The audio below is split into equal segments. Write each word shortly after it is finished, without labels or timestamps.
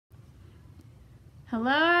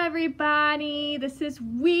Hello everybody, this is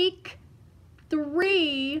week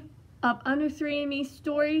 3 of Under 3 and Me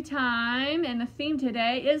story time, and the theme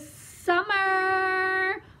today is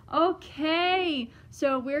summer. Okay,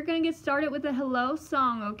 so we're gonna get started with a hello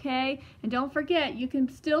song, okay? And don't forget, you can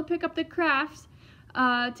still pick up the crafts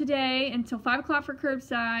today until 5 o'clock for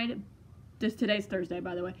curbside. Today's Thursday,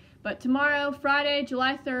 by the way. But tomorrow, Friday,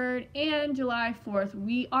 July 3rd and July 4th,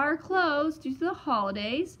 we are closed due to the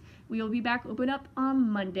holidays. We will be back open up on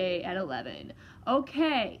Monday at 11.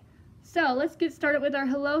 Okay, so let's get started with our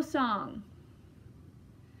hello song.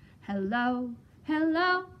 Hello,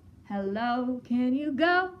 hello, hello, can you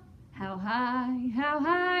go? How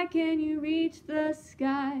high can you reach the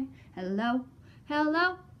sky? Hello,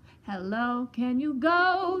 hello, hello, can you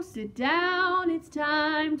go? Sit down, it's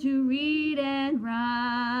time to read and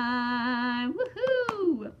rhyme.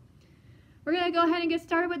 Woohoo! We're gonna go ahead and get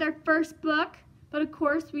started with our first book. But of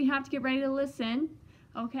course, we have to get ready to listen,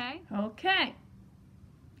 okay? Okay.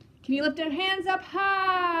 Can you lift your hands up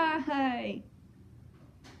high?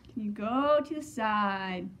 Can you go to the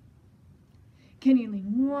side? Can you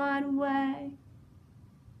lean one way?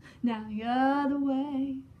 Now the other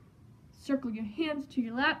way. Circle your hands to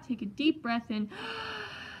your lap. Take a deep breath in.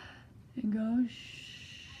 And go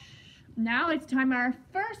shh. Now it's time for our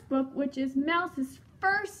first book, which is Mouse's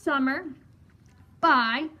First Summer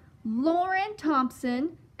by Lauren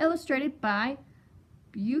Thompson, illustrated by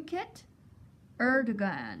Buket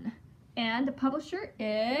Erdogan. And the publisher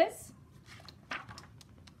is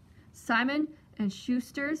Simon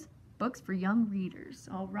Schuster's Books for Young Readers.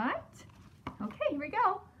 All right? Okay, here we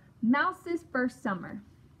go. Mouse's First Summer.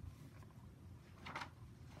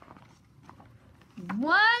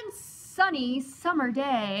 One sunny summer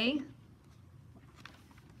day,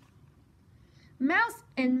 Mouse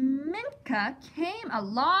and Minka came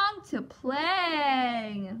along to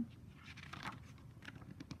play.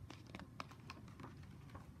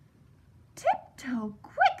 Tiptoe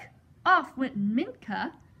quick, off went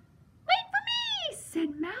Minka. Wait for me,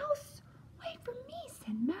 said Mouse. Wait for me,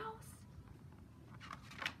 said Mouse.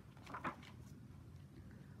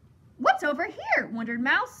 What's over here, wondered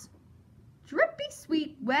Mouse. Drippy,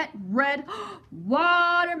 sweet, wet, red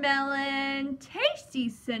watermelon. Tasty,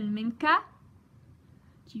 said Minka.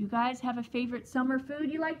 Do you guys have a favorite summer food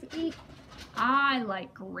you like to eat? I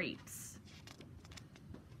like grapes.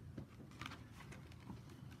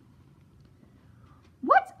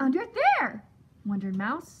 What's under there? Wondered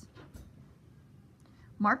Mouse.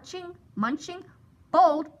 Marching, munching,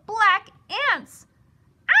 bold black ants.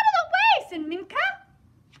 Out of the way, said Minka.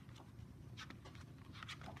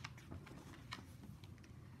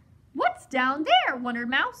 What's down there? Wondered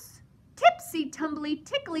Mouse. Tipsy, tumbly,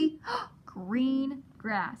 tickly, green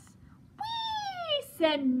grass. Whee!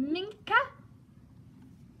 Said Minka.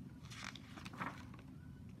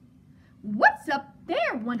 What's up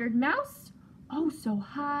there? Wondered Mouse. Oh, so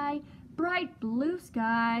high, bright blue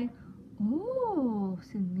sky. Oh,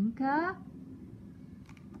 said Minka.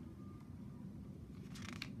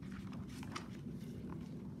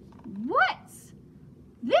 What's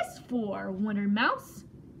this for? Wondered Mouse.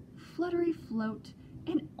 Fluttery float,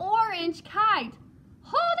 an orange kite.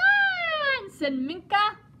 Hold on, said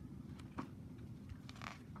Minka.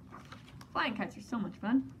 Flying kites are so much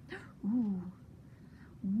fun. Ooh.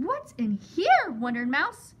 What's in here? Wondered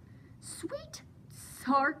Mouse. Sweet,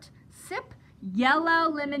 tart, sip, yellow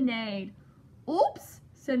lemonade. Oops,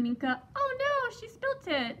 said Minka. Oh no, she spilt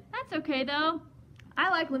it. That's okay though. I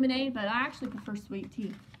like lemonade, but I actually prefer sweet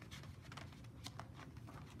tea.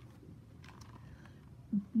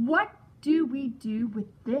 What do we do with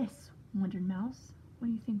this? Wondered Mouse. What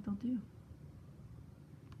do you think they'll do?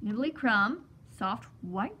 Nibbly crumb, soft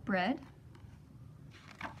white bread,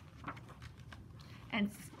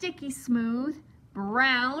 and sticky smooth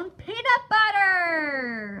brown peanut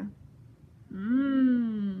butter.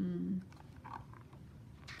 Mmm.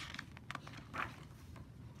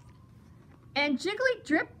 And jiggly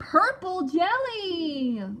drip purple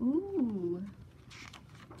jelly. Ooh.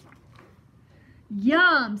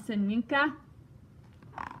 Yum, said Minka.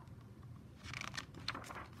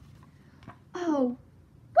 Oh,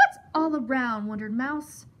 what's all around? Wondered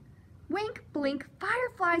Mouse. Wink, blink,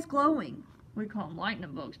 fireflies glowing. We call them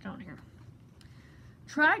lightning bugs down here.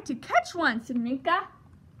 Try to catch one, said Minka.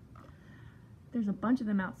 There's a bunch of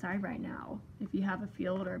them outside right now. If you have a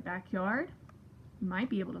field or a backyard, you might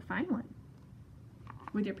be able to find one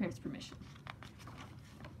with your parents' permission.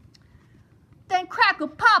 Then crackle,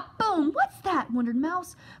 pop, boom. What's that? Wondered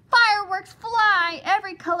Mouse. Fireworks fly,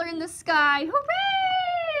 every color in the sky.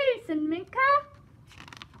 Hooray, said Minka.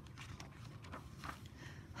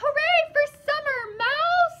 Hooray for summer,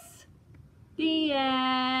 Mouse! The end.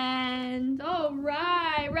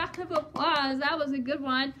 of applause. That was a good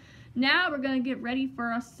one. Now we're going to get ready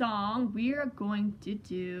for a song. We are going to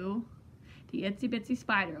do the Itsy Bitsy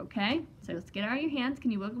Spider, okay? So let's get out of your hands.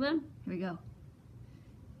 Can you wiggle them? Here we go.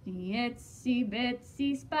 The itsy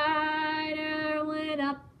bitsy spider went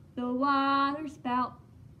up the water spout.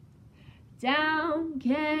 Down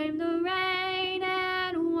came the rain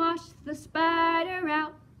and washed the spider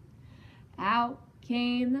out. Out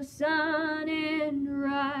came the sun and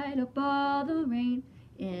dried up all the rain.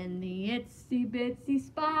 And the itsy bitsy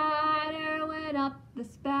spider went up the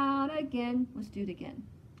spout again. Let's do it again.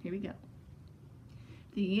 Here we go.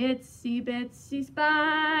 The itsy bitsy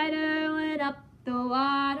spider went up the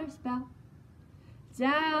water spout.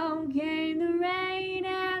 Down came the rain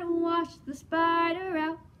and washed the spider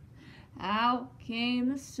out. Out came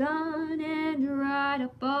the sun and dried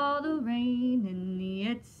up all the rain. And the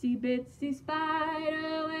itsy bitsy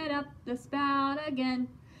spider went up the spout again.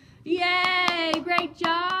 Yay! Great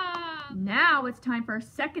job! Now it's time for our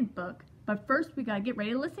second book, but first we gotta get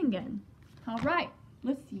ready to listen again. Alright,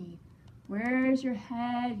 let's see. Where's your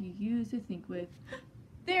head you used to think with?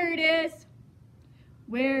 There it is!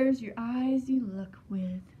 Where's your eyes you look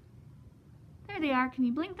with? There they are. Can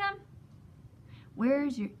you blink them?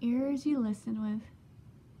 Where's your ears you listen with?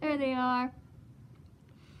 There they are.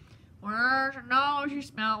 Where's your nose you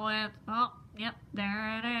smell with? Oh, yep,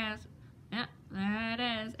 there it is. Yep, there it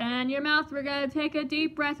is. And your mouth, we're going to take a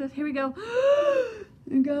deep breath with. Here we go.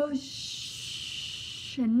 And go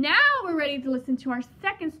shh. And now we're ready to listen to our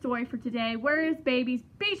second story for today. Where is Baby's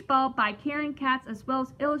Beachball by Karen Katz, as well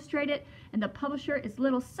as illustrated. And the publisher is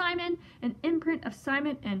Little Simon, an imprint of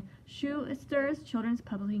Simon and Schuster's Children's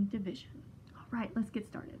Publishing Division. All right, let's get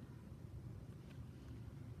started.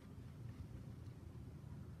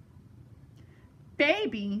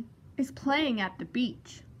 Baby is playing at the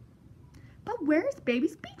beach. But where's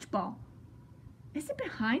Baby's beach ball? Is it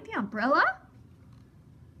behind the umbrella?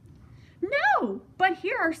 No, but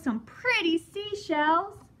here are some pretty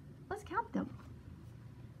seashells. Let's count them.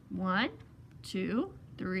 1, 2,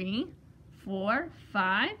 3, 4,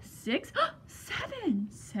 5, 6, 7.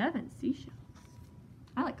 7 seashells.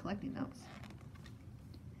 I like collecting those.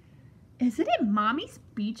 Is it in Mommy's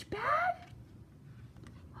beach bag?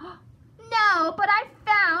 No, but I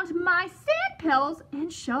found my sand pills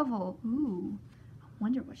and shovel. Ooh, I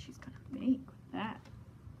wonder what she's gonna make with that.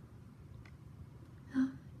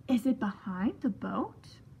 Is it behind the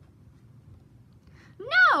boat?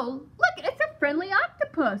 No, look, it's a friendly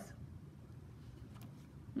octopus.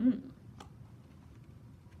 Is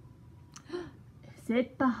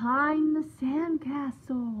it behind the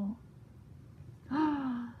sandcastle?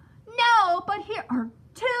 No, but here are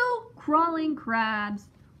 2 crawling crabs.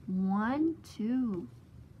 1, 2.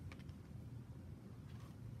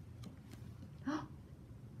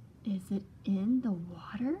 Is it in the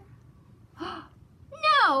water?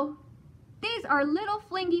 No! These are little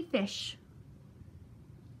flingy fish.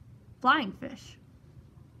 Flying fish.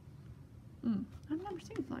 I've never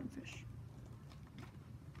seen flying fish.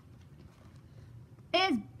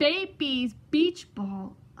 Is Baby's beach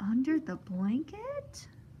ball under the blanket?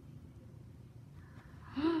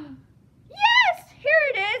 Yes! Here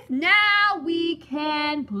it is! Now we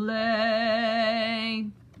can play.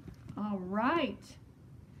 All right.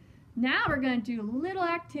 Now we're going to do a little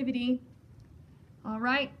activity. All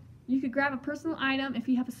right. You could grab a personal item if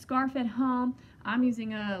you have a scarf at home. I'm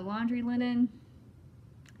using a laundry linen.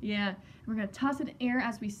 Yeah. We're going to toss it in the air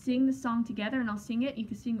as we sing the song together, and I'll sing it. You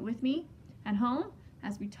can sing it with me at home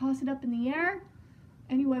as we toss it up in the air.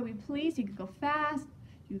 Any way we please. You could go fast.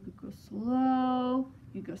 You could go slow.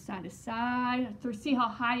 You go side to side. See how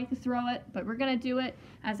high you can throw it. But we're going to do it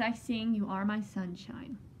as I sing You Are My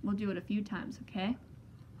Sunshine. We'll do it a few times, okay?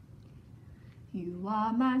 You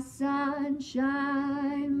are my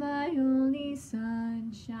sunshine, my only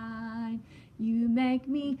sunshine. You make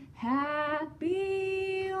me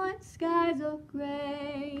happy when skies are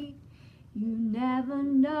gray. You never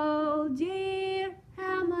know, dear,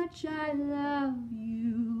 how much I love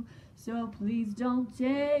you. So please don't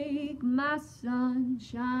take my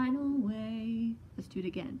sunshine away. Let's do it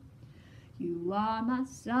again. You are my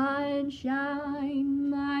sunshine,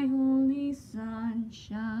 my only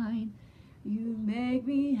sunshine. You make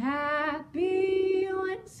me happy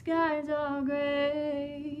when skies are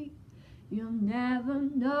gray. You'll never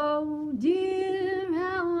know, dear,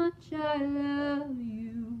 how much I love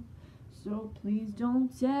you. So please don't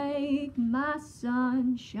take my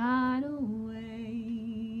sunshine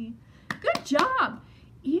away. Good job!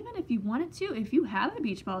 Even if you wanted to, if you have a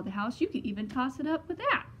beach ball at the house, you could even toss it up with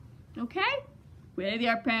that. Okay? With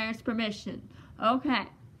your parents' permission. Okay.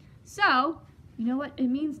 So, You know what it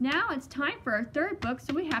means now? It's time for our third book,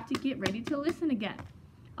 so we have to get ready to listen again.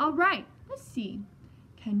 All right, let's see.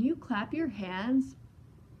 Can you clap your hands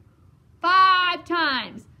 5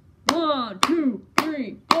 times? 1, 2,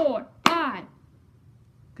 3, 4, 5.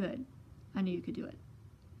 Good. I knew you could do it.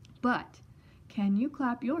 But can you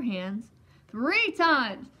clap your hands 3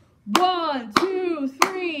 times? 1, 2,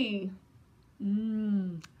 3.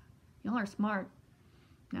 Y'all are smart.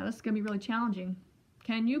 Now this is going to be really challenging.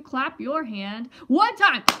 Can you clap your hand 1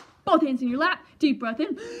 time? Both hands in your lap. Deep breath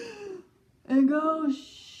in. And go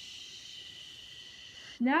shh.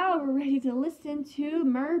 Now we're ready to listen to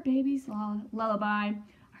Merbaby's Lullaby,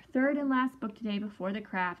 our third and last book today before the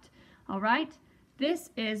craft. All right? This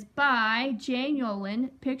is by Jane Yolen,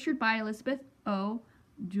 pictured by Elizabeth O.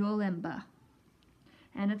 Dulemba.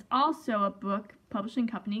 And it's also a book publishing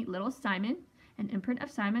company, Little Simon, an imprint of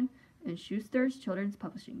Simon and Schuster's Children's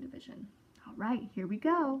Publishing Division. All right, here we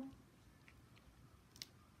go.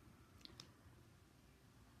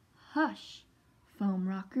 Hush, foam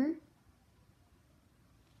rocker.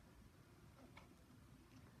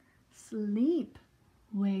 Sleep,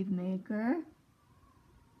 wave maker.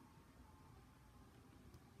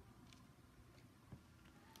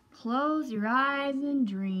 Close your eyes and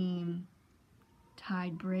dream,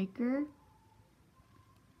 tide breaker.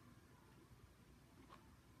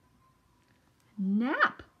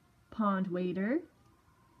 Nap, pond waiter.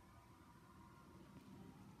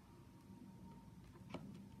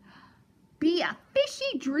 Be a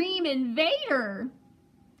fishy dream invader.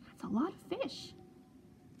 That's a lot of fish.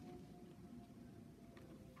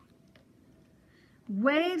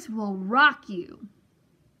 Waves will rock you.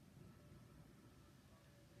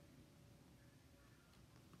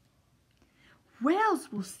 Whales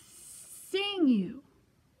will sing you.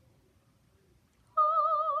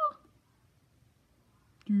 Oh.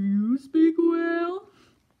 Do you speak whale?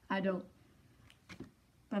 I don't,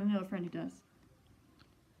 but I know a friend who does.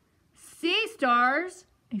 Sea stars,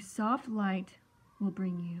 a soft light will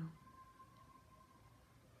bring you.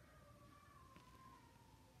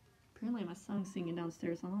 Apparently my son's singing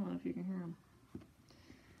downstairs. I don't know if you can hear him.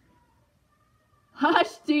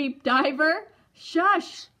 Hush, deep diver.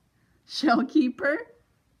 Shush, shell keeper.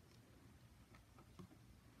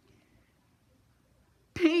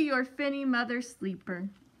 Be your finny mother sleeper.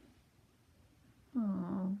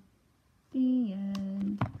 Oh, the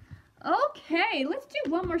end. Okay, let's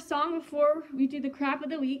do one more song before we do the craft of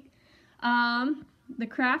the week. The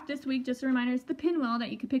craft this week, just a reminder, is the pinwheel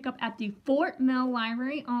that you can pick up at the Fort Mill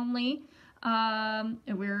Library only. And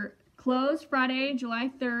we're closed Friday, July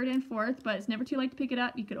 3rd and 4th, but it's never too late to pick it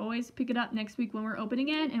up. You could always pick it up next week when we're open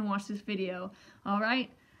again and watch this video. All right?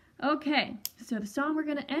 Okay, so the song we're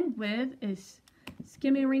going to end with is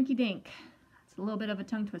Skimmy Rinky Dink. It's a little bit of a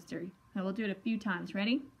tongue twister, and we'll do it a few times.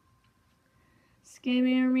 Ready?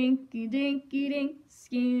 Skimmy Rinky Dinky Dink,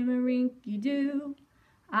 Skimmy Rinky Doo.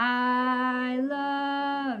 I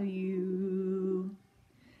love you.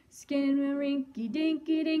 Skinnarinky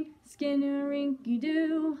dinky dink, skinnarinky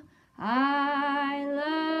doo. I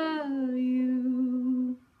love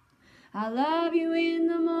you. I love you in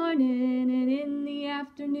the morning and in the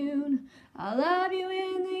afternoon. I love you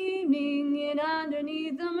in the evening and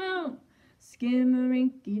underneath the moon.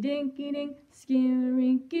 Skimmarinky dinky dink,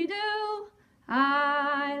 skimmarinky doo.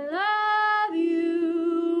 I love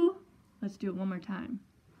you. Let's do it one more time.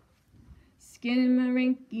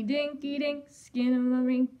 Skimmarinky dinky dink,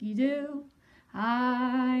 skimmarinky doo.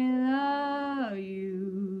 I love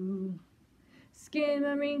you.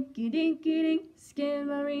 Skimmarinky dinky dink,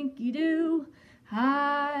 skimmarinky doo.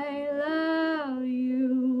 I love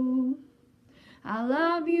you. I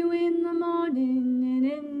love you in the morning and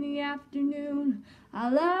in the afternoon. I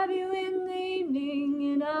love you in the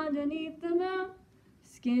evening and underneath the moon.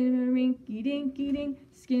 Skimmarinky dinky dink,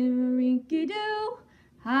 skimmarinky doo.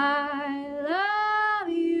 I love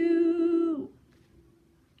you.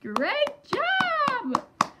 Great job!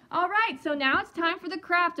 All right, so now it's time for the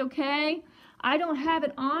craft, okay? I don't have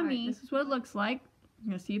it on me. This is what it looks like. You're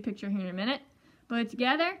going to see a picture here in a minute. Put it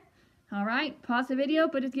together. All right, pause the video,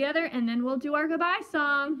 put it together, and then we'll do our goodbye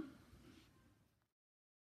song.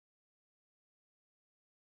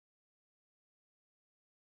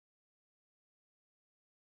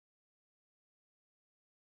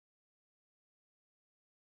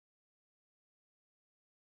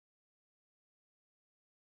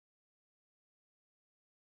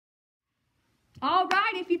 All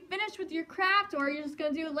right, if you finished with your craft or you're just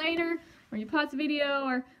going to do it later or you pause the video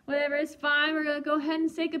or whatever, it's fine. We're going to go ahead and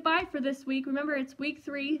say goodbye for this week. Remember, it's week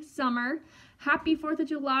 3, summer. Happy 4th of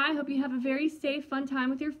July. Hope you have a very safe, fun time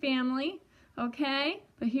with your family. Okay?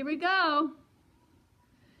 But here we go.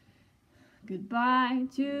 goodbye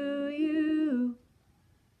to you.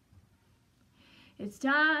 It's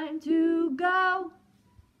time to go.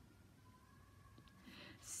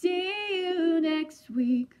 See you next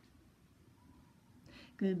week.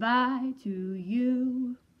 Goodbye to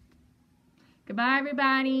you. Goodbye,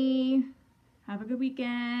 everybody. Have a good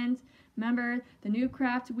weekend. Remember, the new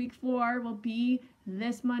craft week 4 will be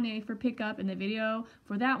this Monday for pickup, and the video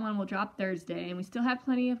for that one will drop Thursday. And we still have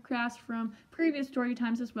plenty of crafts from previous story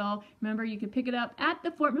times as well. Remember, you can pick it up at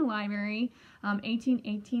the Fort Mill Library,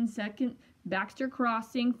 1818 2nd Baxter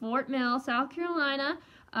Crossing, Fort Mill, South Carolina.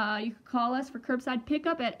 You can call us for curbside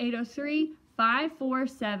pickup at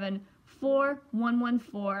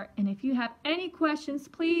 803-547-4114. And if you have any questions,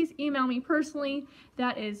 please email me personally.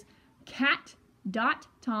 That is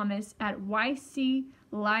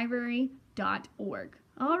kat.thomas@yclibrary.org.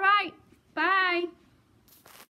 All right, bye.